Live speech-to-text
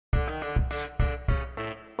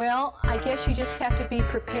Well, I guess you just have to be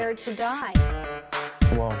prepared to die.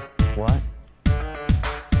 Whoa, what?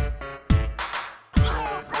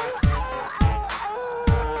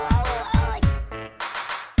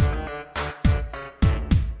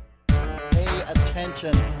 Pay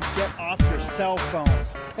attention. Get off your cell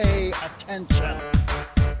phones. Pay attention.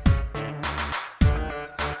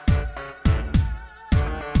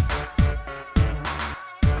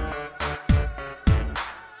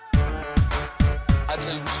 I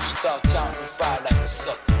tell you, you start counting five like a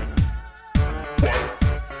sucker.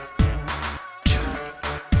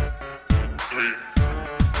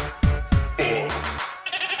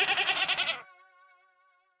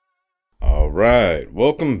 All right,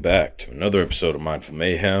 welcome back to another episode of Mindful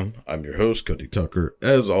Mayhem. I'm your host, Cody Tucker.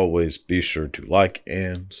 As always, be sure to like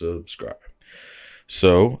and subscribe.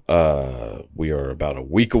 So, we are about a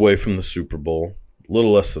week away from the Super Bowl, a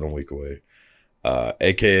little less than a week away,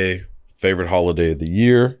 aka favorite holiday of the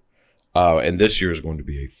year. And this year is going to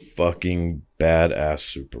be a fucking badass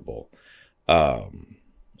Super Bowl.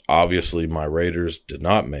 Obviously, my Raiders did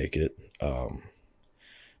not make it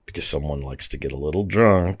because someone likes to get a little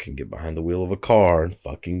drunk and get behind the wheel of a car and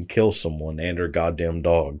fucking kill someone and their goddamn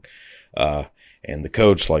dog. And the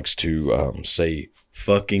coach likes to say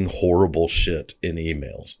fucking horrible shit in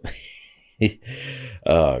emails.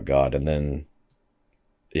 Oh, God. And then,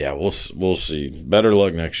 yeah, we'll see. Better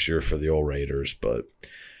luck next year for the old Raiders. But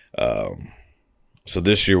so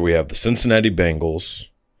this year we have the Cincinnati Bengals,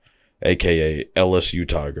 a.k.a. LSU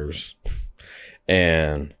Tigers,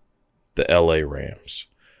 and the LA Rams,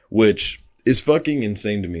 which is fucking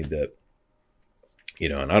insane to me that, you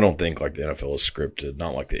know, and I don't think like the NFL is scripted,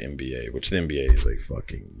 not like the NBA, which the NBA is a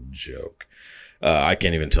fucking joke. I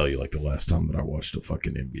can't even tell you like the last time that I watched a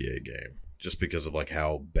fucking NBA game just because of like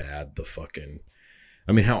how bad the fucking,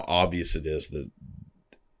 I mean, how obvious it is that,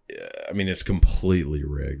 I mean, it's completely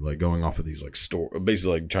rigged, like going off of these like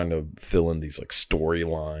basically like trying to fill in these like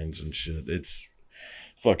storylines and shit. It's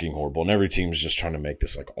fucking horrible. And every team's just trying to make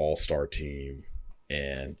this like all-star team.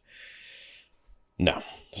 And no.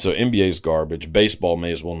 So NBA's garbage. Baseball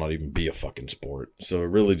may as well not even be a fucking sport. So it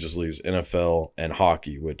really just leaves NFL and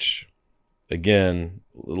hockey, which, again,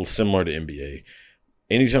 a little similar to NBA.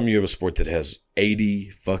 Anytime you have a sport that has 80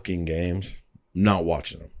 fucking games, not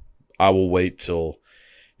watching them. I will wait till,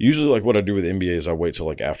 usually like what I do with NBA is I wait till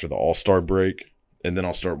like after the All-Star break, and then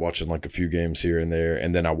I'll start watching like a few games here and there,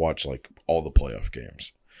 and then I watch like all the playoff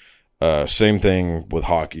games. Same thing with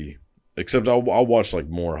hockey. Except I'll watch like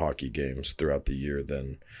more hockey games throughout the year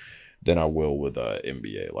than I will with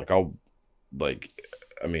NBA. Like I'll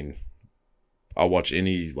watch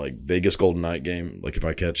any like Vegas Golden Knight game. Like if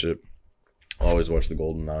I catch it, I'll always watch the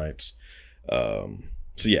Golden Knights. So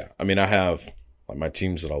yeah, I mean I have like my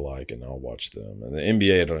teams that I like and I'll watch them. And the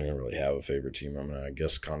NBA I don't even really have a favorite team. I mean I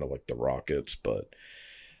guess kind of like the Rockets, but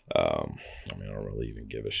I mean I don't really even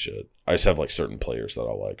give a shit. I just have like certain players that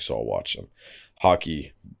I like, so I'll watch them.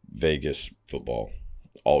 Hockey, Vegas, football,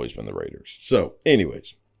 always been the Raiders. So,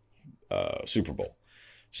 anyways, Super Bowl.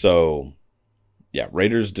 So, yeah,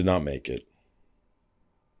 Raiders did not make it.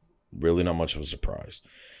 Really not much of a surprise.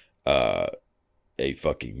 A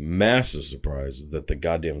fucking massive surprise that the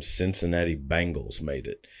goddamn Cincinnati Bengals made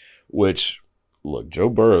it. Which, look, Joe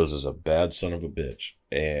Burrows is a bad son of a bitch.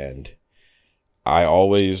 And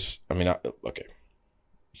okay.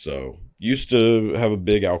 So, used to have a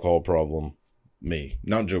big alcohol problem. Me,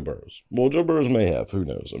 not Joe Burrows. Well, Joe Burrows may have. Who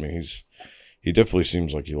knows? I mean, he definitely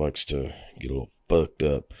seems like he likes to get a little fucked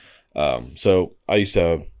up. So I used to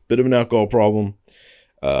have a bit of an alcohol problem,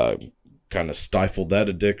 kind of stifled that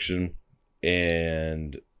addiction,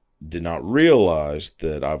 and did not realize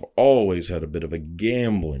that I've always had a bit of a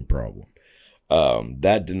gambling problem.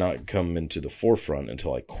 That did not come into the forefront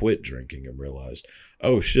until I quit drinking and realized,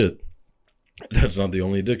 oh shit, that's not the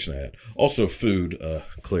only addiction I had. Also food,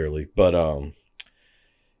 clearly, but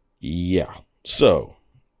yeah, so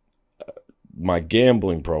my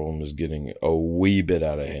gambling problem is getting a wee bit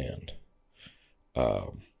out of hand.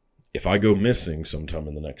 If I go missing sometime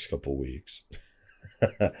in the next couple weeks,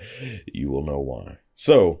 you will know why.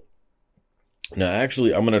 So now,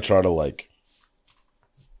 actually, I'm gonna try to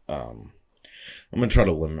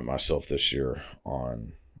limit myself this year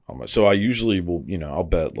on my. So I usually will, I'll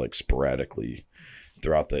bet like sporadically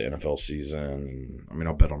throughout the NFL season. I mean,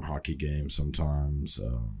 I'll bet on hockey games sometimes.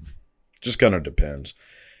 Just kind of depends.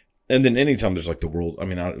 And then anytime there's like the world, I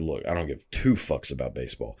mean, I don't give two fucks about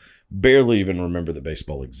baseball. Barely even remember that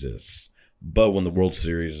baseball exists. But when the World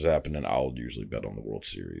Series is happening, I'll usually bet on the World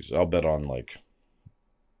Series. I'll bet on like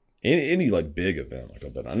any like big event, like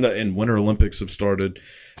I'll bet on. And Winter Olympics have started,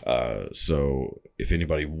 so if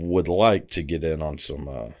anybody would like to get in on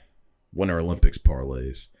some Winter Olympics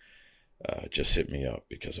parlays, just hit me up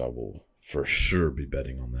because I will for sure be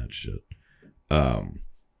betting on that shit.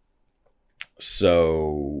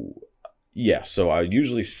 So I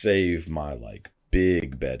usually save my like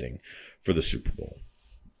big betting for the Super Bowl.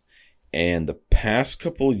 And the past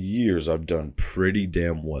couple of years, I've done pretty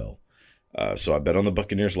damn well. So I bet on the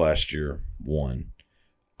Buccaneers last year, won.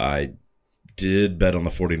 I did bet on the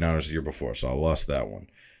 49ers the year before, so I lost that one.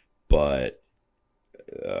 But,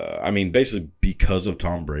 basically because of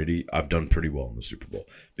Tom Brady, I've done pretty well in the Super Bowl.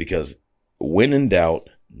 Because when in doubt,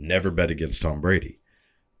 never bet against Tom Brady.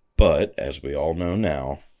 But, as we all know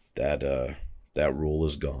now, that rule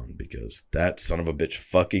is gone because that son of a bitch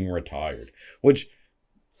fucking retired. Which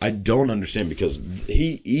I don't understand because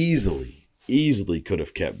he easily could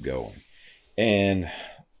have kept going. And,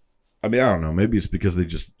 I don't know. Maybe it's because they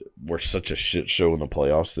just were such a shit show in the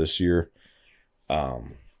playoffs this year.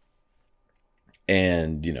 And,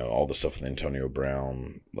 all the stuff with Antonio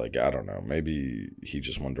Brown. Like, I don't know. Maybe he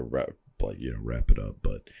just wanted to wrap it up.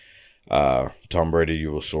 But Tom Brady,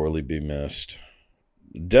 you will sorely be missed.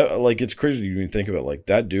 It's crazy when you think about it. Like,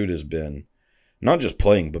 that dude has been not just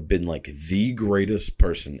playing, but been like the greatest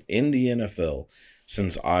person in the NFL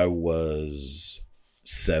since I was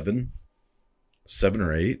 7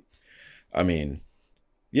 or 8. More than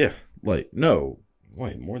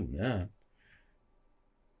that.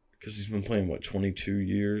 Because he's been playing, 22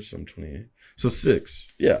 years? I'm 28. So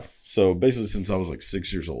 6. Yeah. So basically since I was like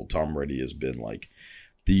 6 years old, Tom Brady has been like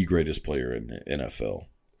the greatest player in the NFL.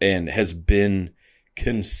 And has been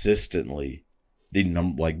consistently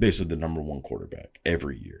basically the number one quarterback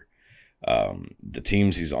every year. The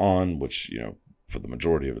teams he's on, which, for the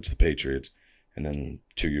majority of it's the Patriots, and then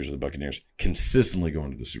 2 years of the Buccaneers, consistently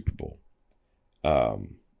going to the Super Bowl.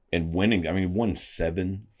 And winning, won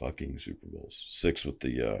 7 fucking Super Bowls. 6 with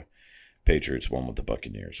the Patriots, 1 with the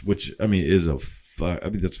Buccaneers, which,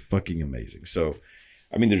 that's fucking amazing. So,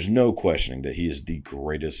 there's no questioning that he is the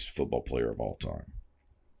greatest football player of all time.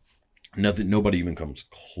 Nobody even comes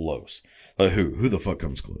close. Like who the fuck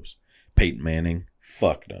comes close? Peyton Manning?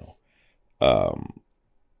 Fuck no.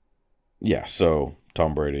 So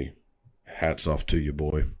Tom Brady, hats off to you,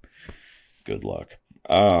 boy. Good luck.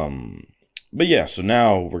 But yeah, so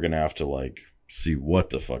now we're going to have to see what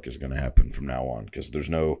the fuck is going to happen from now on, because there's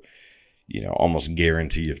no, almost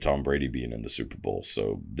guarantee of Tom Brady being in the Super Bowl.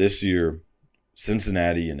 So this year,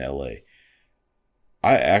 Cincinnati and LA.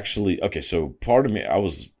 So part of me, I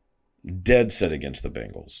was dead set against the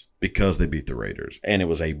Bengals because they beat the Raiders, and it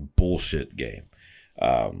was a bullshit game.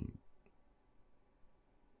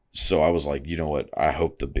 So I was like, you know what? I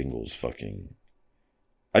hope the Bengals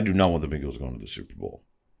I do not want the Bengals going to the Super Bowl.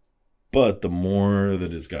 But the more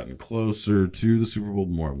that it's gotten closer to the Super Bowl,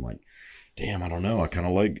 the more I'm like, damn, I don't know. I kind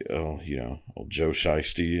of like, old Joe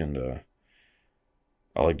Shiesty, and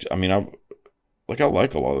I like a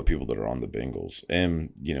lot of the people that are on the Bengals,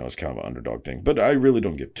 and, it's kind of an underdog thing. But I really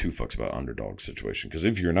don't give two fucks about underdog situation, because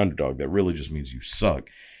if you're an underdog, that really just means you suck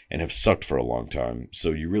and have sucked for a long time.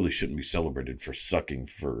 So you really shouldn't be celebrated for sucking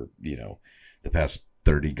for, the past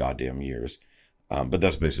 30 goddamn years. But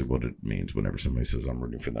that's basically what it means whenever somebody says I'm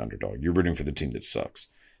rooting for the underdog. You're rooting for the team that sucks.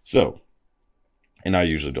 So, and I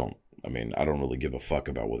usually don't. I don't really give a fuck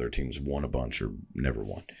about whether a team's won a bunch or never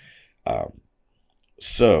won.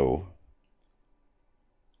 So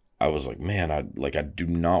I was like, man, I do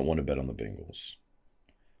not want to bet on the Bengals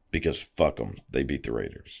because fuck them. They beat the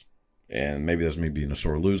Raiders. And maybe that's me being a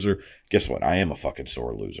sore loser. Guess what? I am a fucking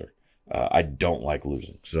sore loser. I don't like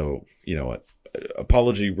losing. So, you know what?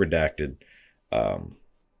 Apology redacted.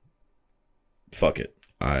 Fuck it.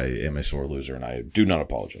 I am a sore loser and I do not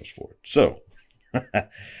apologize for it. So,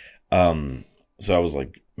 so I was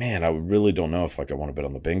like, man, I really don't know if I want to bet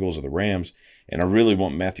on the Bengals or the Rams. And I really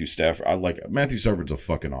want Matthew Stafford. Matthew Stafford's a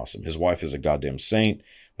fucking awesome. His wife is a goddamn saint.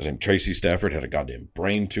 His name Tracy Stafford, had a goddamn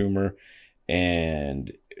brain tumor,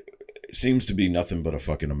 and seems to be nothing but a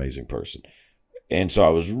fucking amazing person. And so I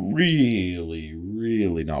was really,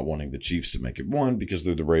 really not wanting the Chiefs to make it. 1, because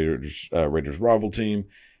they're the Raiders rival team.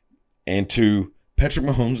 And 2, Patrick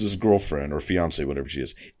Mahomes' girlfriend or fiance, whatever she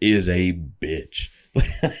is a bitch.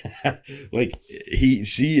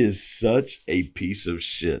 She is such a piece of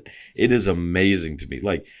shit. It is amazing to me.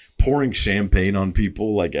 Pouring champagne on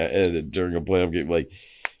people during a playoff game.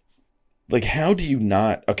 How do you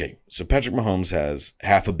not? Okay, so Patrick Mahomes has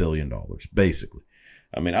 $500 million, basically.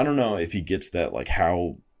 I don't know if he gets that,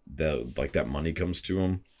 how that money comes to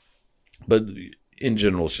him. But in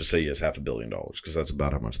general, let's just say he has $500 million, because that's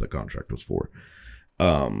about how much the contract was for.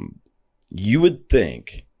 You would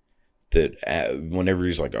think that whenever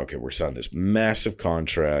he's like, okay, we're signing this massive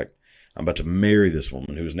contract, I'm about to marry this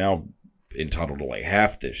woman who's now entitled to like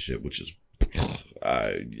half this shit, which is,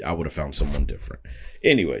 I would have found someone different.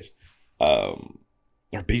 Anyways, or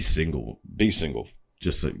be single,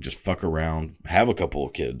 just fuck around, have a couple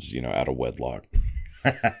of kids, out of wedlock.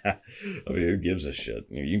 I mean, who gives a shit?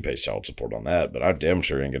 You can pay child support on that, but I damn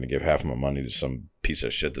sure ain't going to give half my money to some piece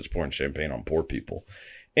of shit that's pouring champagne on poor people.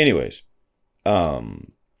 Anyways,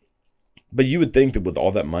 but you would think that with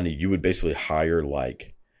all that money, you would basically hire,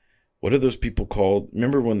 like, what are those people called?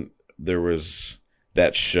 Remember when there was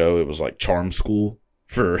that show? It was like Charm School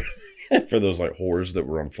for those like whores that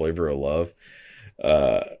were on Flavor of Love,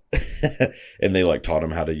 and they like taught them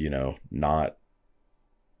how to not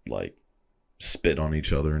like spit on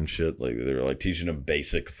each other and shit. Like they were like teaching them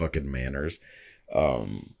basic fucking manners.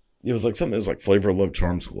 It was like something. It was like Flavor of Love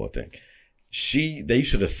Charm School, I think. They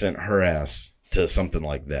should have sent her ass to something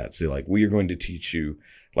like that. See, like, we are going to teach you,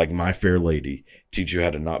 like My Fair Lady, teach you how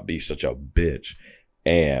to not be such a bitch,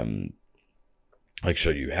 and like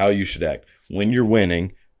show you how you should act when you're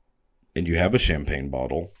winning, and you have a champagne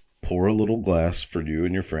bottle. Pour a little glass for you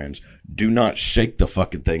and your friends. Do not shake the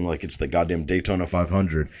fucking thing like it's the goddamn Daytona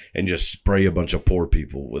 500 and just spray a bunch of poor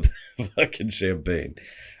people with fucking champagne.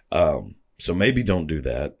 So maybe don't do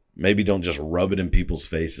that. Maybe don't just rub it in people's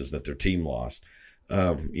faces that their team lost.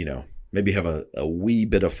 Maybe have a wee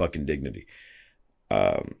bit of fucking dignity.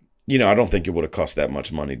 I don't think it would have cost that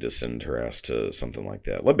much money to send her ass to something like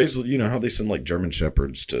that. Like basically, how they send like German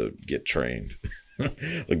Shepherds to get trained.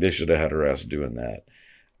 Like they should have had her ass doing that.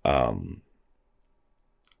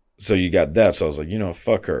 So you got that. So I was like,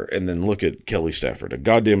 fuck her. And then look at Kelly Stafford, a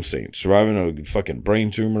goddamn saint, surviving a fucking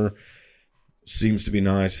brain tumor. Seems to be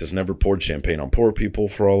nice. Has never poured champagne on poor people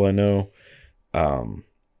for all I know. But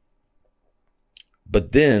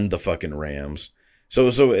then the fucking Rams. So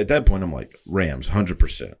at that point, I'm like, Rams,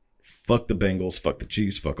 100%. Fuck the Bengals. Fuck the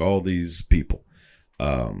Chiefs. Fuck all these people.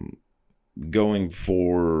 Going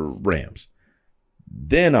for Rams.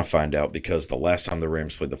 Then I find out, because the last time the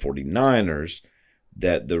Rams played the 49ers,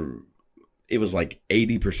 that it was like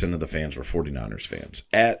 80% of the fans were 49ers fans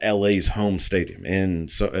at LA's home stadium in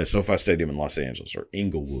SoFi Stadium in Los Angeles, or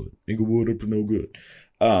Inglewood up to no good.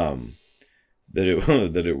 That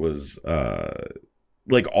it was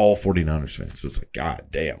like all 49ers fans. So it's like, god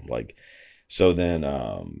damn. Like, so then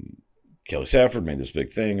Kelly Stafford made this big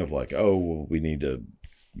thing of like, oh, well,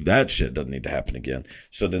 that shit doesn't need to happen again.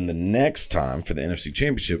 So then the next time for the NFC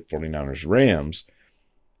Championship, 49ers Rams,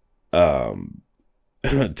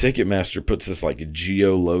 Ticketmaster puts this like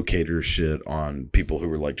geolocator shit on people who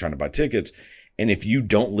were like trying to buy tickets. And if you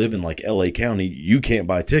don't live in like LA County, you can't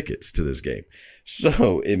buy tickets to this game.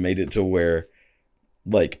 So it made it to where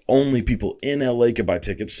like only people in LA could buy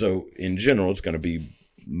tickets. So in general, it's going to be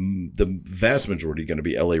the vast majority going to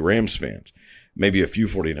be LA Rams fans. Maybe a few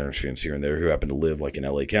 49ers fans here and there who happen to live like in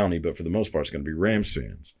LA County, but for the most part, it's going to be Rams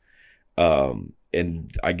fans.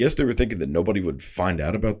 And I guess they were thinking that nobody would find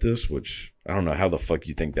out about this, which I don't know how the fuck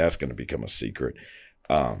you think that's going to become a secret.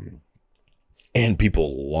 And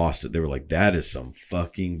people lost it. They were like, that is some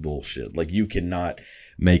fucking bullshit. Like, you cannot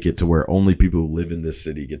make it to where only people who live in this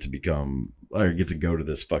city get to go to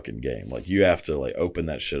this fucking game. Like, you have to like open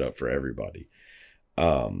that shit up for everybody.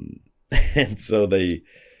 And so they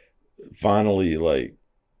finally like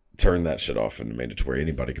turned that shit off and made it to where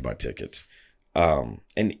anybody could buy tickets. And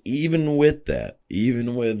even with that,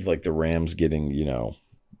 even with like the Rams getting,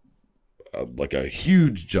 like a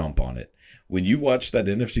huge jump on it, when you watch that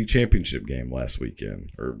NFC Championship game last weekend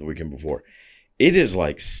or the weekend before, it is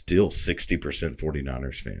like still 60%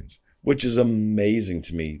 49ers fans, which is amazing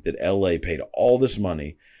to me that LA paid all this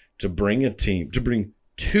money to bring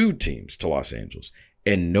two teams to Los Angeles,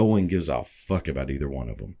 and no one gives a fuck about either one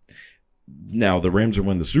of them. Now, the Rams are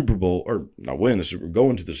winning the Super Bowl, or not winning the Super Bowl,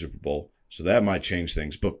 going to the Super Bowl, so that might change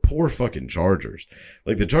things. But poor fucking Chargers.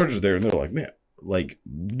 Like, the Chargers are there, and they're like, man, like,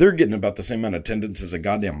 they're getting about the same amount of attendance as a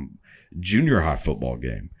goddamn junior high football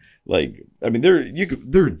game. Like, I mean, there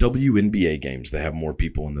are WNBA games that have more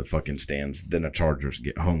people in the fucking stands than a Chargers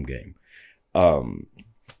home game. So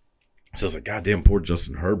it's like, goddamn, poor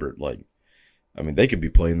Justin Herbert. Like, I mean, they could be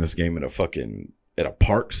playing this game at a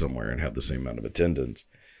park somewhere and have the same amount of attendance.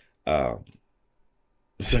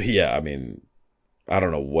 So yeah, I mean, I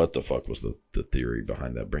don't know what the fuck was the theory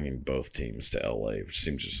behind that, bringing both teams to LA, which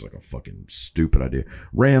seems just like a fucking stupid idea.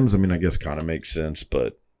 Rams, I mean, I guess kind of makes sense,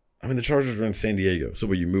 but I mean, the Chargers are in San Diego, so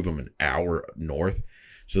will you move them an hour north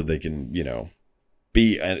so they can,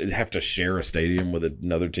 have to share a stadium with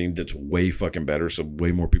another team that's way fucking better, so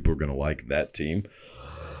way more people are going to like that team.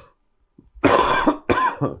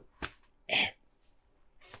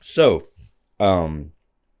 So,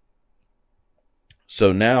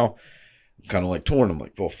 so now I'm kind of like torn. I'm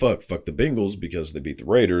like, well, fuck the Bengals because they beat the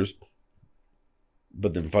Raiders,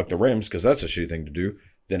 but then fuck the Rams because that's a shitty thing to do.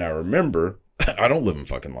 Then I remember I don't live in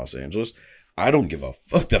fucking Los Angeles. I don't give a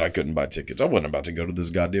fuck that I couldn't buy tickets. I wasn't about to go to this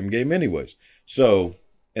goddamn game anyways. So,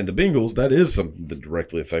 and the Bengals, that is something that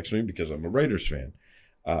directly affects me because I'm a Raiders fan.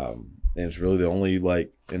 And it's really the only,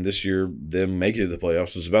 like, and this year, them making it to the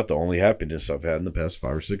playoffs was about the only happiness I've had in the past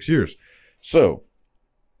 5 or 6 years. So,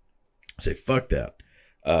 I say, fuck that.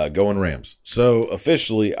 Going Rams. So,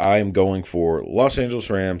 officially, I am going for Los Angeles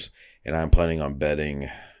Rams, and I'm planning on betting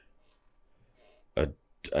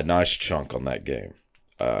a nice chunk on that game.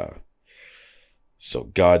 So,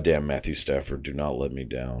 goddamn Matthew Stafford, do not let me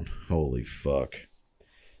down. Holy fuck.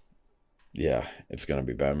 Yeah, it's going to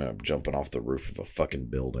be bad. I'm jumping off the roof of a fucking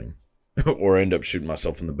building or end up shooting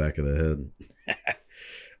myself in the back of the head.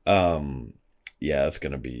 Yeah, it's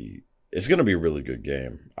going to be a really good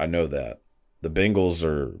game. I know that. The Bengals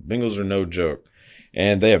are no joke,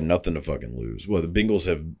 and they have nothing to fucking lose. Well, the Bengals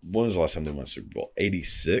have, when was the last time they won Super Bowl?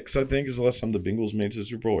 86, I think, is the last time the Bengals made it to the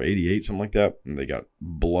Super Bowl, 88, something like that. And they got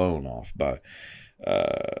blown off by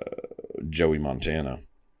Joey Montana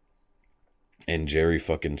and Jerry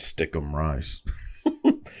fucking Stickum Rice.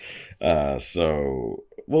 So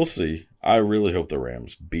we'll see. I really hope the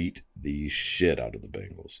Rams beat the shit out of the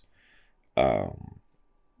Bengals.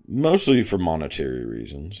 Mostly for monetary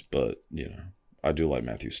reasons, but, you know, I do like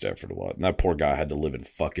Matthew Stafford a lot. And that poor guy had to live in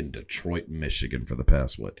fucking Detroit, Michigan for the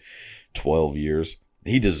past, 12 years.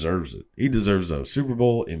 He deserves it. He deserves a Super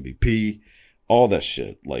Bowl, MVP, all that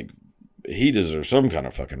shit. Like, he deserves some kind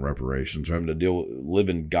of fucking reparations for having to live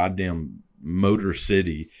in goddamn Motor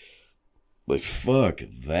City. Like, fuck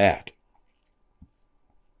that.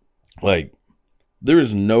 Like, there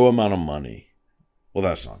is no amount of money. Well,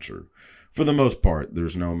 that's not true. For the most part,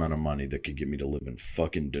 there's no amount of money that could get me to live in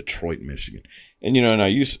fucking Detroit, Michigan. And, you know,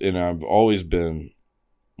 and I've always been,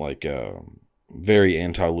 like, very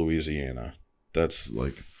anti-Louisiana. That's,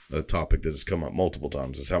 like, a topic that has come up multiple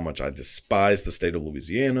times, is how much I despise the state of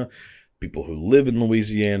Louisiana, people who live in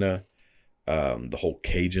Louisiana, the whole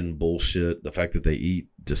Cajun bullshit, the fact that they eat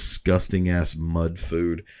disgusting-ass mud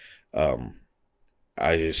food.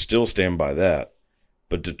 I still stand by that.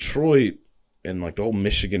 But Detroit and, like, the whole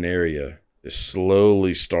Michigan area is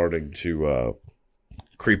slowly starting to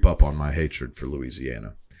creep up on my hatred for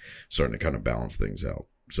Louisiana. Starting to kind of balance things out.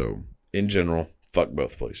 So, in general, fuck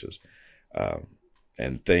both places.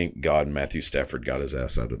 And thank God Matthew Stafford got his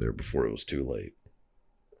ass out of there before it was too late.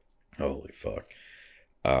 Holy fuck.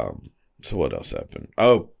 So what else happened?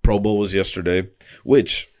 Oh, Pro Bowl was yesterday.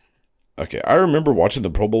 Which, okay, I remember watching the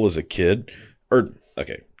Pro Bowl as a kid.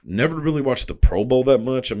 Never really watched the Pro Bowl that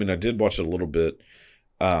much. I mean, I did watch it a little bit.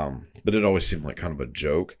 But it always seemed like kind of a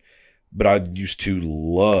joke. But I used to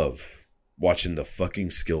love watching the fucking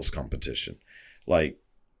skills competition. Like,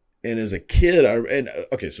 and as a kid,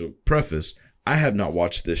 so preface, I have not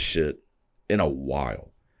watched this shit in a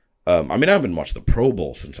while. I mean, I haven't watched the Pro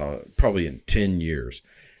Bowl since probably in 10 years.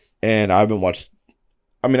 And I haven't watched,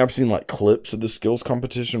 I mean, I've seen like clips of the skills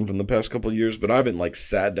competition from the past couple of years, but I haven't like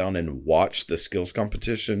sat down and watched the skills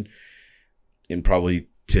competition in probably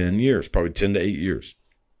 10 years, probably 10 to 8 years.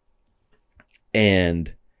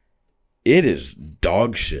 And it is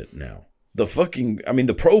dog shit now. The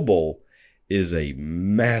Pro Bowl is a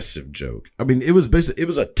massive joke. I mean, it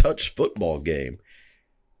was a touch football game.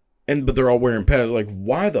 But they're all wearing pads. Like,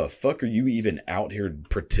 why the fuck are you even out here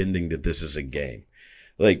pretending that this is a game?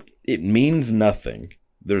 Like, it means nothing.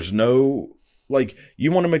 There's no, like,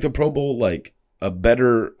 you want to make the Pro Bowl, like, a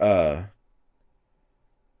better,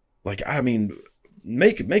 make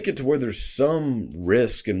it to where there's some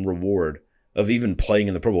risk and reward of even playing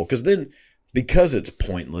in the Pro Bowl. Because it's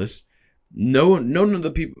pointless, none of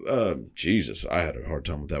the people, Jesus, I had a hard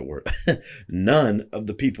time with that word. None of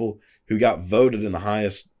the people who got voted in the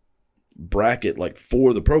highest bracket, like,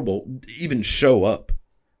 for the Pro Bowl even show up.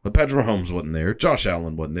 But Patrick Mahomes wasn't there. Josh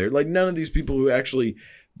Allen wasn't there. Like, none of these people who actually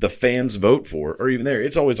the fans vote for are even there.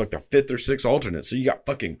 It's always like the fifth or sixth alternate. So you got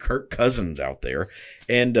fucking Kirk Cousins out there.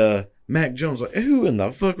 And Mac Jones, like, who in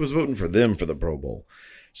the fuck was voting for them for the Pro Bowl?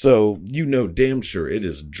 So you know damn sure it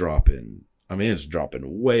is dropping. I mean, it's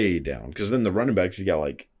dropping way down. Because then the running backs, you got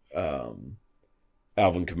like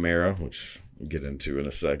Alvin Kamara, which we'll get into in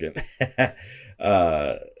a second.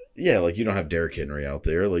 Yeah, like, you don't have Derrick Henry out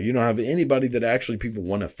there. Like, you don't have anybody that actually people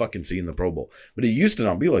want to fucking see in the Pro Bowl. But it used to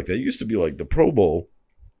not be like that. It used to be like the Pro Bowl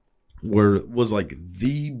was like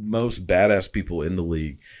the most badass people in the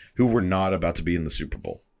league who were not about to be in the Super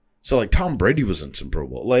Bowl. So, like, Tom Brady was in some Pro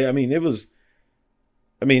Bowl. Like, I mean, it was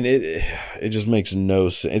I mean, it just makes no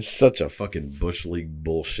sense. It's such a fucking Bush League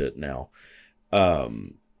bullshit now.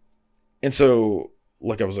 And so,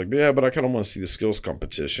 like, I was like, yeah, but I kind of want to see the skills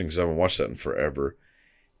competition because I haven't watched that in forever.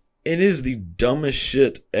 It is the dumbest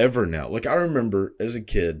shit ever now. Like, I remember as a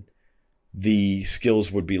kid, the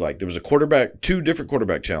skills would be like, there was two different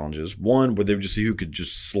quarterback challenges. One where they would just see who could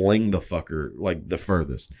just sling the fucker, like, the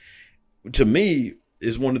furthest. To me,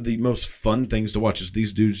 is one of the most fun things to watch is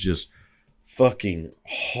these dudes just fucking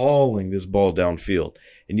hauling this ball downfield.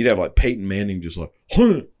 And you'd have like Peyton Manning just like,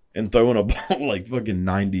 huh, and throwing a ball like fucking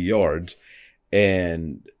 90 yards.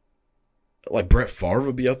 And like Brett Favre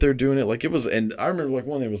would be out there doing it. Like it was, and I remember like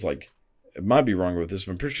one that was like, it might be wrong with this,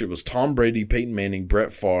 but I'm pretty sure it was Tom Brady, Peyton Manning,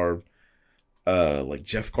 Brett Favre, like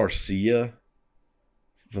Jeff Garcia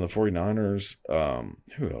from the 49ers.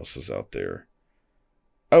 Who else was out there?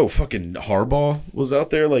 Oh, fucking Harbaugh was out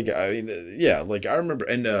there. Like, I mean, yeah, like I remember,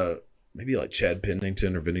 and maybe like Chad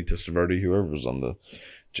Pennington or Vinny Testaverde, whoever was on the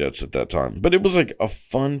Jets at that time. But it was like a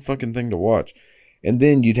fun fucking thing to watch. And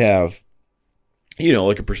then you'd have, you know,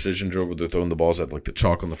 like a precision drill where they're throwing the balls at like the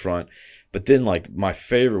chalk on the front. But then like my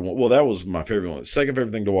favorite one, well, that was my favorite one. The second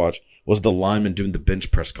favorite thing to watch was the linemen doing the bench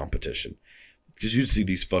press competition. Because you'd see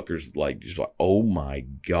these fuckers like, just like, oh my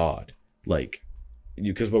God. Like,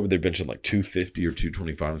 because what were they benching, like 250 or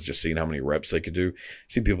 225, and just seeing how many reps they could do.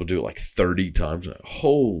 See people do it like 30 times. Like,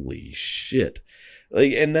 holy shit.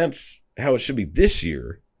 Like, and that's how it should be this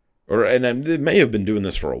year. And they may have been doing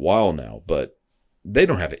this for a while now, but they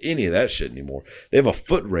don't have any of that shit anymore. They have a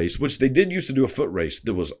foot race, which they did used to do a foot race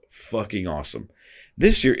that was fucking awesome.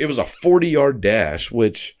 This year, it was a 40-yard dash,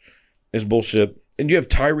 which is bullshit. And you have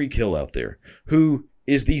Tyreek Hill out there, who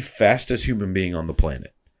is the fastest human being on the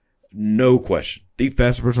planet. No question. The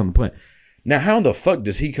fastest person on the planet. Now, how the fuck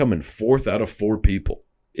does he come in 4th out of 4 people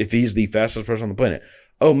if he's the fastest person on the planet?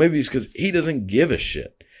 Oh, maybe it's because he doesn't give a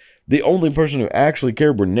shit. The only person who actually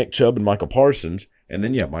cared were Nick Chubb and Michael Parsons. And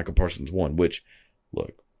then, yeah, Michael Parsons won, which,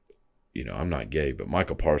 look, you know, I'm not gay, but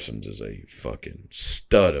Michael Parsons is a fucking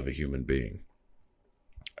stud of a human being.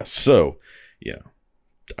 So, you know,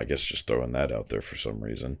 I guess just throwing that out there for some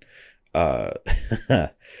reason. But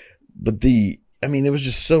I mean, it was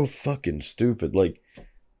just so fucking stupid. Like,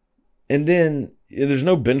 and then there's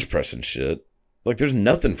no bench press and shit. Like, there's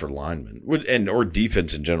nothing for linemen or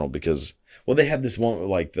defense in general because, well, they had this one,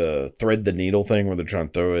 like the thread the needle thing where they're trying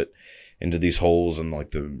to throw it into these holes and like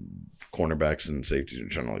the cornerbacks and safeties are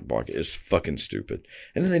trying to like block it. It's fucking stupid.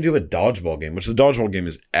 And then they do a dodgeball game, which the dodgeball game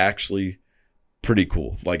is actually pretty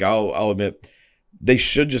cool. Like, I'll admit, they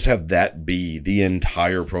should just have that be the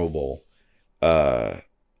entire Pro Bowl.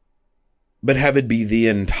 But have it be the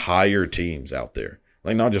entire teams out there.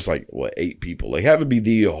 Like, not just like, 8 people. Like, have it be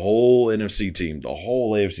the whole NFC team, the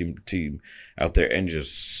whole AFC team out there and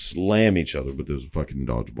just slam each other with those fucking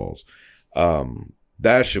dodgeballs.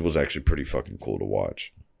 That shit was actually pretty fucking cool to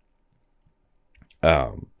watch.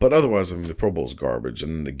 But otherwise, I mean, the Pro Bowl's garbage.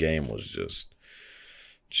 And the game was just,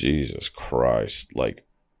 Jesus Christ. Like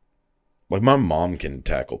my mom can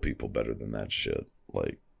tackle people better than that shit.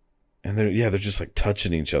 Like, and they're just like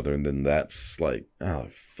touching each other, and then that's like, oh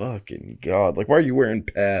fucking God! Like, why are you wearing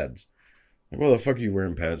pads? Like, why the fuck are you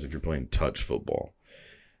wearing pads if you're playing touch football?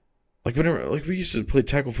 Like, whenever, like, we used to play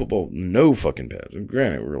tackle football, no fucking pads. And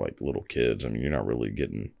granted, we were like little kids. I mean, you're not really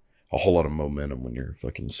getting a whole lot of momentum when you're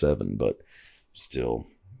fucking 7, but still,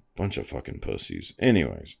 bunch of fucking pussies.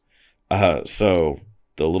 Anyways, so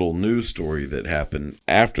the little news story that happened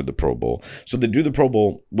after the Pro Bowl. So they do the Pro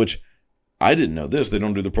Bowl, which I didn't know this. They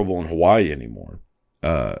don't do the Pro Bowl in Hawaii anymore.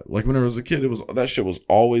 Like whenever I was a kid, that shit was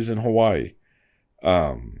always in Hawaii.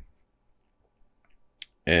 And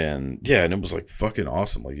yeah, and it was like fucking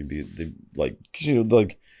awesome. Like you know,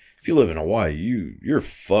 like if you live in Hawaii, you're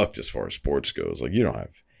fucked as far as sports goes. Like, you don't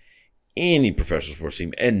have any professional sports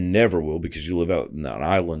team and never will because you live out in an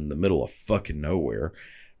island in the middle of fucking nowhere.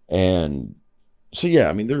 And so, yeah,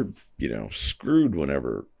 I mean, they're, you know, screwed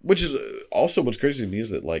whenever, which is also what's crazy to me is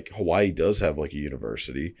that, like, Hawaii does have, like, a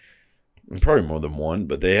university, and probably more than one,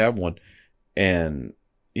 but they have one, and,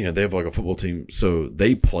 you know, they have, like, a football team, so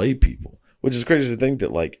they play people, which is crazy to think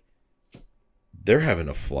that, like, they're having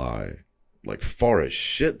to fly, like, far as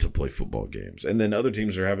shit to play football games, and then other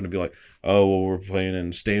teams are having to be like, oh, well, we're playing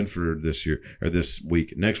in Stanford this year, or this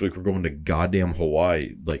week, next week we're going to goddamn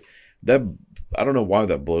Hawaii, like, that, I don't know why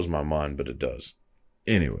that blows my mind, but it does.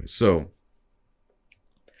 Anyway, so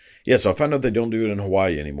yeah, so I found out they don't do it in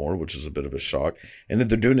Hawaii anymore, which is a bit of a shock, and that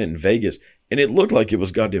they're doing it in Vegas, and it looked like it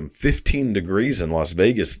was goddamn 15 degrees in Las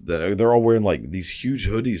Vegas. That they're all wearing like these huge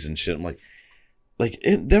hoodies and shit. I'm like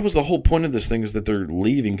that was the whole point of this thing is that they're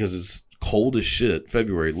leaving because it's cold as shit,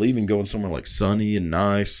 February, leaving, going somewhere like sunny and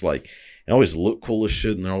nice, like, and always look cool as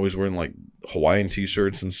shit, and they're always wearing like Hawaiian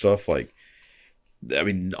t-shirts and stuff. Like, I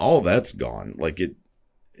mean, all that's gone. Like it,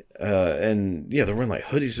 and yeah, they're wearing like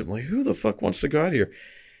hoodies. I'm like, who the fuck wants to go out here?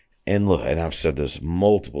 And look, and I've said this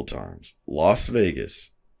multiple times, Las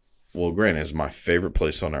Vegas, well, granted, is my favorite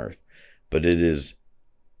place on earth, but it is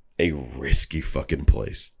a risky fucking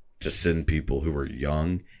place to send people who are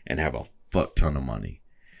young and have a fuck ton of money.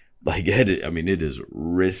 Like, I mean, it is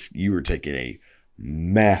risk. You are taking a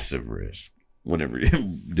massive risk whenever you're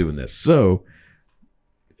doing this. So,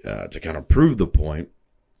 to kind of prove the point,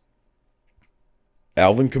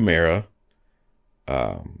 Alvin Kamara,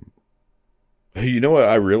 you know what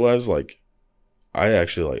I realized? Like, I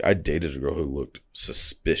dated a girl who looked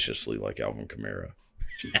suspiciously like Alvin Kamara.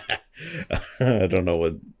 I don't know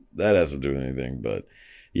what that has to do with anything, but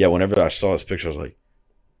yeah, whenever I saw his picture, I was like,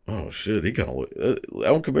 oh shit, he kind of look.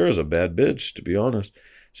 Alvin Kamara's a bad bitch, to be honest.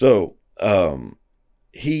 So,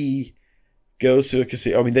 he goes to a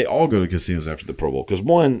casino. I mean, they all go to casinos after the Pro Bowl because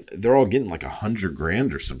one, they're all getting like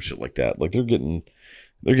 $100,000 or some shit like that. Like they're getting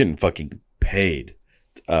fucking paid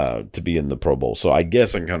to be in the Pro Bowl. So I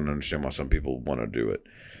guess I can kind of understand why some people want to do it.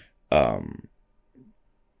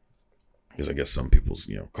 Because I guess some people's,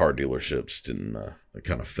 car dealerships didn't, they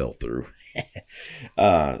kind of fell through.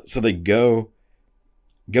 So they go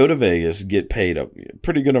to Vegas, get paid a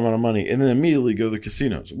pretty good amount of money, and then immediately go to the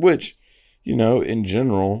casinos, which, in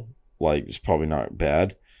general, like, it's probably not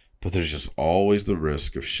bad, but there's just always the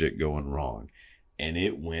risk of shit going wrong. And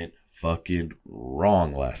it went fucking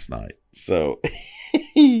wrong last night. So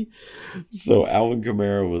Alvin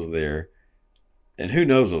Kamara was there, and who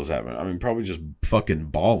knows what was happening. I mean, probably just fucking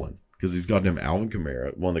balling, because he's goddamn Alvin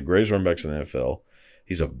Kamara, one of the greatest running backs in the NFL.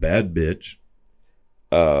 He's a bad bitch.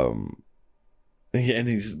 And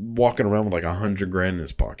he's walking around with like $100,000 in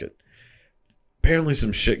his pocket. Apparently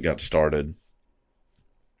some shit got started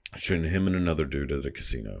between him and another dude at a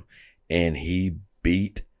casino, and he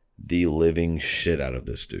beat the living shit out of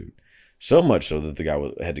this dude. So much so that the guy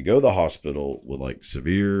had to go to the hospital with like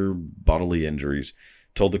severe bodily injuries.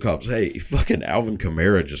 Told the cops, hey, fucking Alvin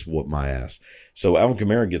Kamara just whooped my ass. So Alvin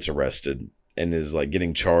Kamara gets arrested and is like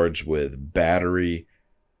getting charged with battery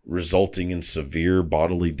resulting in severe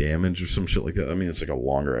bodily damage or some shit like that. I mean, it's like a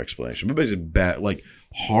longer explanation, but basically like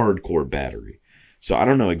hardcore battery. So I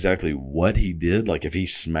don't know exactly what he did, like if he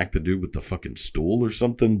smacked the dude with the fucking stool or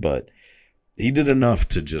something, but he did enough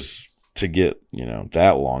to get,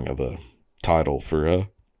 that long of a title for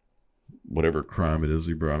whatever crime it is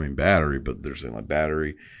he brought. I mean, battery, but they're saying like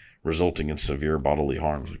battery resulting in severe bodily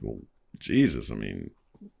harm. Like, well, Jesus, I mean,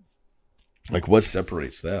 like what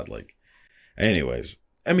separates that? Like, anyways,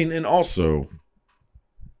 I mean, and also,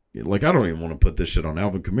 like, I don't even want to put this shit on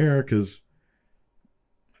Alvin Kamara because,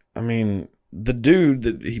 I mean, the dude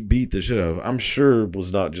that he beat the shit out of, I'm sure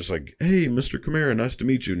was not just like, hey, Mr. Kamara, nice to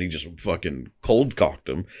meet you. And he just fucking cold cocked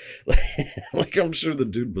him. Like, I'm sure the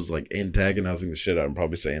dude was like antagonizing the shit out of him,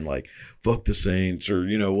 probably saying like, fuck the Saints or,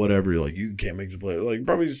 whatever. Like, you can't make the play. Like,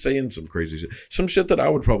 probably just saying some crazy shit. Some shit that I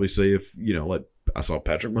would probably say if, like, I saw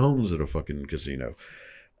Patrick Mahomes at a fucking casino.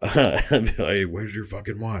 I'd be like, hey, where's your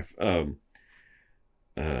fucking wife?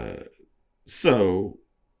 So,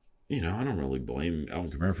 I don't really blame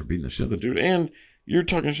Alvin Kamara for beating the shit out of the dude. And you're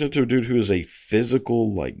talking shit to a dude who is a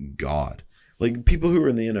physical, like, god. Like, people who are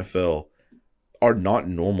in the NFL are not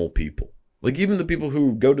normal people. Like, even the people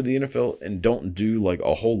who go to the NFL and don't do, like,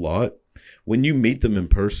 a whole lot, when you meet them in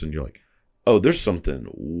person, you're like, oh, there's something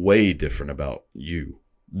way different about you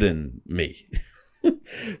than me.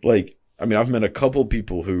 Like, I mean, I've met a couple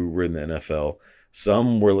people who were in the NFL.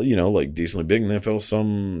 Some were, like, decently big in the NFL.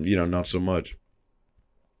 Some, not so much.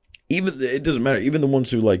 Even it doesn't matter. Even the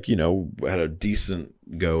ones who like, had a decent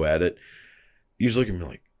go at it, you just look at me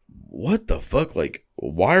like, what the fuck? Like,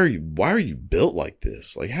 why are you built like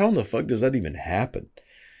this? Like, how in the fuck does that even happen?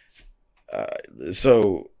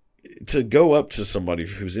 So to go up to somebody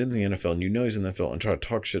who's in the NFL and he's in the NFL and try to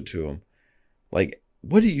talk shit to him, like,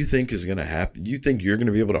 what do you think is going to happen? You think you're going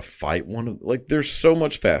to be able to fight one of, like, they're so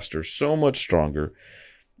much faster, so much stronger.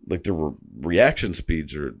 Like, their reaction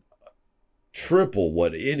speeds are triple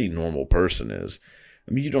what any normal person is.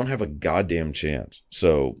 I mean, you don't have a goddamn chance.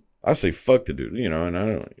 So I say fuck the dude, and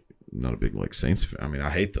I'm not a big like Saints fan. I mean, I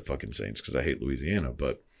hate the fucking Saints because I hate Louisiana,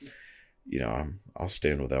 but I'll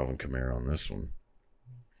stand with Alvin Kamara on this one.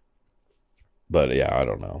 But yeah, I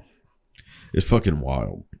don't know. It's fucking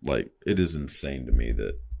wild. Like, it is insane to me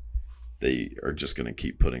that they are just going to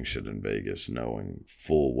keep putting shit in Vegas knowing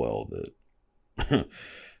full well that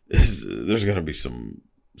there's going to be some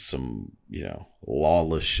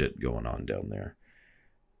lawless shit going on down there.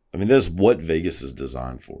 I mean, that's what Vegas is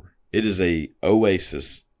designed for. It is a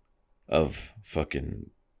oasis of fucking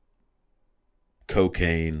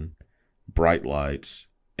cocaine, bright lights,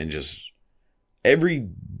 and just every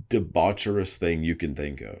debaucherous thing you can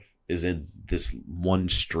think of is in this one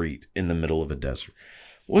street in the middle of a desert.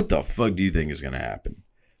 What the fuck do you think is going to happen?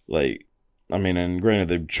 Like, I mean, and granted,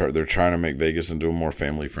 they're trying to make Vegas into a more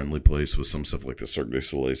family-friendly place with some stuff like the Cirque du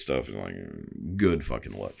Soleil stuff, and like, good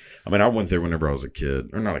fucking luck. I mean, I went there whenever I was a kid,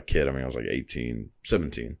 or not a kid, I mean, I was like 18,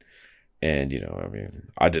 17, and, you know, I mean,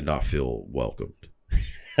 I did not feel welcomed.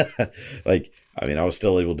 Like, I mean, I was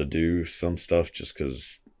still able to do some stuff just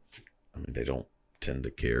because, I mean, they don't tend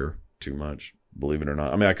to care too much, believe it or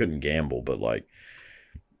not. I mean, I couldn't gamble, but like,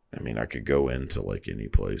 I mean, I could go into like any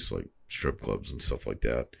place, like strip clubs and stuff like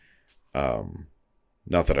that.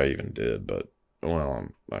 Not that I even did, but well,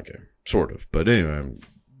 okay, sort of. But anyway,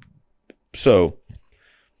 so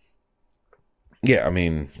yeah, I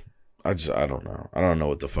mean, I don't know. I don't know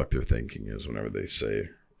what the fuck their thinking is whenever they say,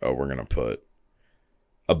 "Oh, we're gonna put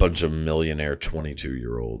a bunch of millionaire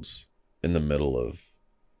 22-year-olds in the middle of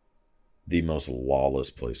the most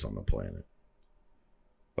lawless place on the planet."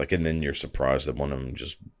 Like, and then you're surprised that one of them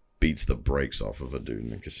just beats the brakes off of a dude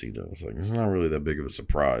in a casino. It's like, it's not really that big of a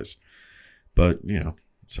surprise. But, you know,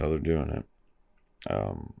 that's how they're doing it.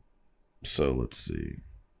 So, let's see.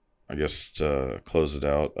 I guess to close it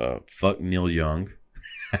out, fuck Neil Young.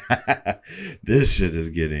 This shit is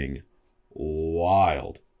getting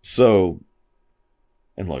wild. So,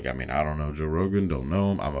 and look, I mean, I don't know Joe Rogan, don't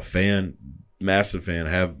know him. I'm a fan, massive fan,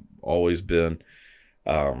 have always been.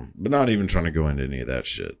 But not even trying to go into any of that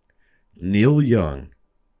shit. Neil Young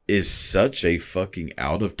is such a fucking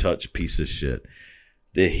out of touch piece of shit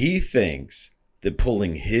that he thinks that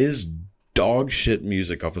pulling his dog shit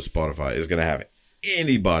music off of Spotify is going to have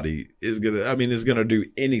anybody is going to do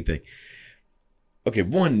anything. Okay,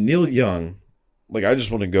 one, Neil Young, like, I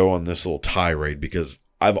just want to go on this little tirade because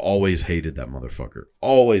I've always hated that motherfucker.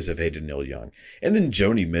 Always have hated Neil Young. And then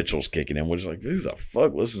Joni Mitchell's kicking in, which is like, who the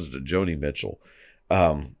fuck listens to Joni Mitchell?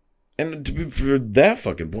 And for that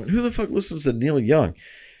fucking point, who the fuck listens to Neil Young?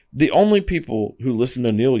 The only people who listen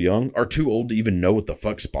to Neil Young are too old to even know what the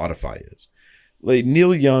fuck Spotify is. Like,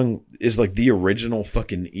 Neil Young is like the original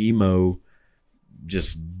fucking emo,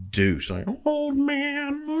 just douche. Like, old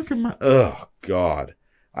man, look at my... Oh, God.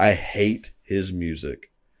 I hate his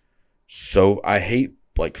music. So, I hate,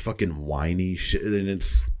 like, fucking whiny shit. And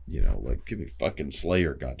it's, you know, like, give me fucking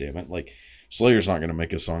Slayer, goddammit. Like, Slayer's not going to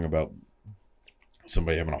make a song about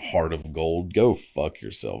somebody having a heart of gold. Go fuck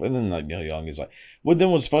yourself. And then like Neil Young is like, well,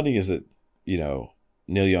 then what's funny is that, you know,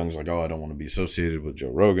 Neil Young's like, oh, I don't want to be associated with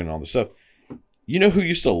Joe Rogan and all this stuff. You know who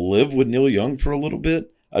used to live with Neil Young for a little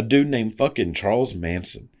bit? A dude named fucking Charles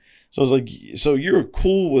Manson. So I was like, so you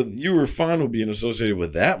were fine with being associated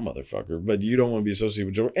with that motherfucker, but you don't want to be associated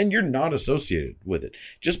with Joe, and you're not associated with it.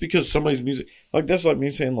 Just because somebody's music, like, that's like me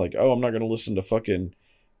saying like, oh, I'm not going to listen to fucking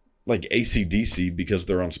like AC/DC because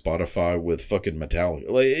they're on Spotify with fucking Metallica.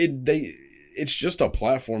 Like, it's just a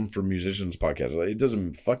platform for musicians' podcasts. Like, it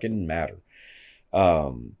doesn't fucking matter.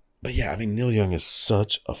 But yeah, I mean, Neil Young is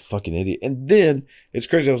such a fucking idiot. And then it's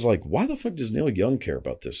crazy. I was like, why the fuck does Neil Young care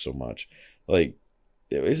about this so much? Like,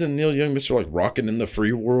 isn't Neil Young Mr. like rocking in the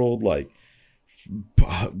free world, like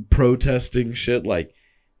protesting shit? Like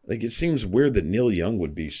it seems weird that Neil Young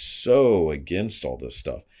would be so against all this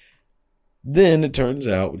stuff. Then it turns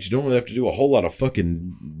out, which you don't really have to do a whole lot of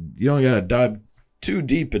fucking, you don't got to dive too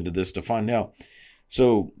deep into this to find out.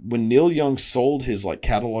 So when Neil Young sold his like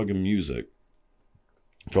catalog of music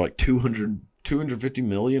for like 250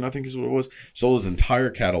 million, I think is what it was, sold his entire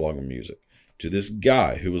catalog of music to this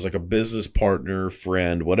guy who was like a business partner,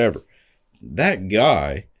 friend, whatever. That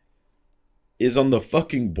guy is on the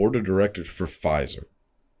fucking board of directors for Pfizer.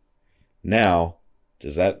 Now,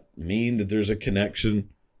 does that mean that there's a connection?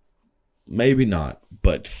 Maybe not,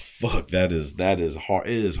 but fuck, that is hard.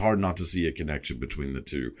 It is hard not to see a connection between the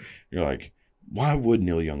two. You're like, why would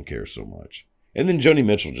Neil Young care so much? And then Joni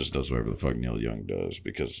Mitchell just does whatever the fuck Neil Young does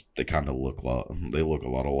because they kind of look a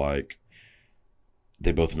lot alike.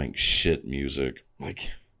 They both make shit music. Like,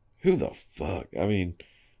 who the fuck? I mean,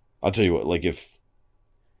 I'll tell you what, like if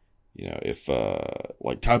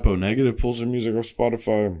like Typo Negative pulls their music off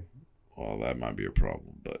Spotify, well, that might be a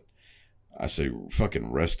problem, but I say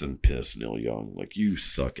fucking rest in piss, Neil Young. Like, you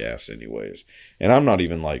suck ass anyways. And I'm not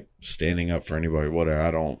even like standing up for anybody, whatever.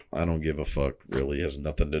 I don't give a fuck, really. It has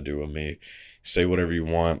nothing to do with me. Say whatever you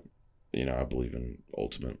want. You know, I believe in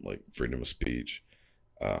ultimate like freedom of speech.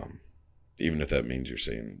 Even if that means you're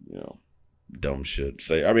saying, you know, dumb shit.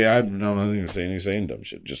 I'm not even saying dumb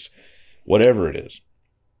shit. Just whatever it is.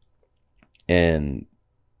 And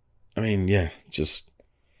I mean, yeah, just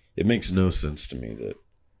it makes no sense to me that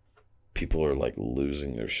people are like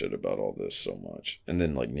losing their shit about all this so much. And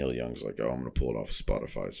then like Neil Young's like, oh, I'm gonna pull it off of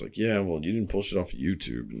Spotify. It's like, yeah, well, you didn't pull shit off of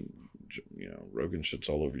YouTube, and Rogan shit's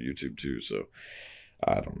all over YouTube too. So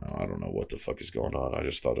I don't know. I don't know what the fuck is going on. I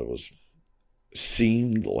just thought it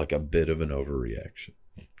seemed like a bit of an overreaction.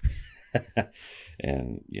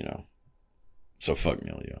 And so fuck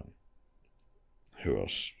Neil Young. Who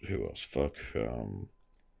else? Fuck.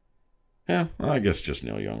 Yeah, I guess just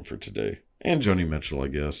Neil Young for today. And Joni Mitchell, I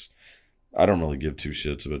guess. I don't really give two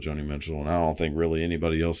shits about Joni Mitchell, and I don't think really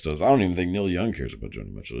anybody else does. I don't even think Neil Young cares about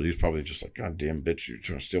Joni Mitchell. He's probably just like, God damn bitch, you're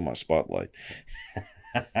trying to steal my spotlight.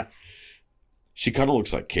 She kind of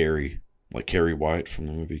looks like Carrie White from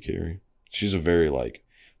the movie Carrie. She's a very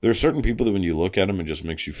there are certain people that when you look at them, it just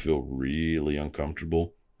makes you feel really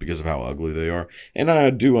uncomfortable because of how ugly they are. And I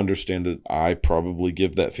do understand that I probably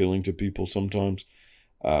give that feeling to people sometimes.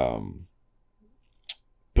 But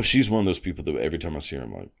she's one of those people that every time I see her,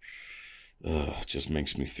 I'm like, ugh, it just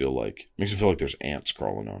makes me feel like there's ants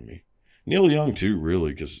crawling on me. Neil Young too, really,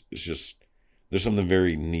 because it's just, there's something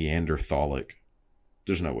very Neanderthalic.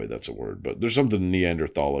 There's no way that's a word, but there's something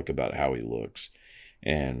Neanderthalic about how he looks.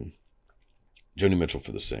 And Joni Mitchell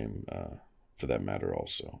for the same, for that matter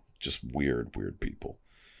also. Just weird people.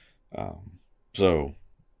 So,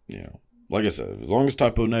 like I said, as long as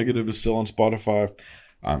Typo Negative is still on Spotify,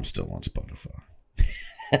 I'm still on Spotify.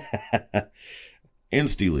 And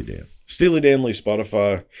Steely Dan. Steely Dan leaves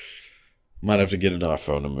Spotify. Might have to get an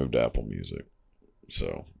iPhone and move to Apple Music.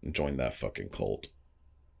 So, join that fucking cult.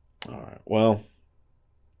 Alright, well,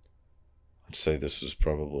 I'd say this is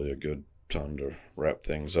probably a good time to wrap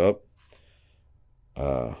things up.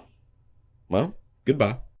 Well,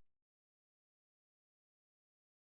 goodbye.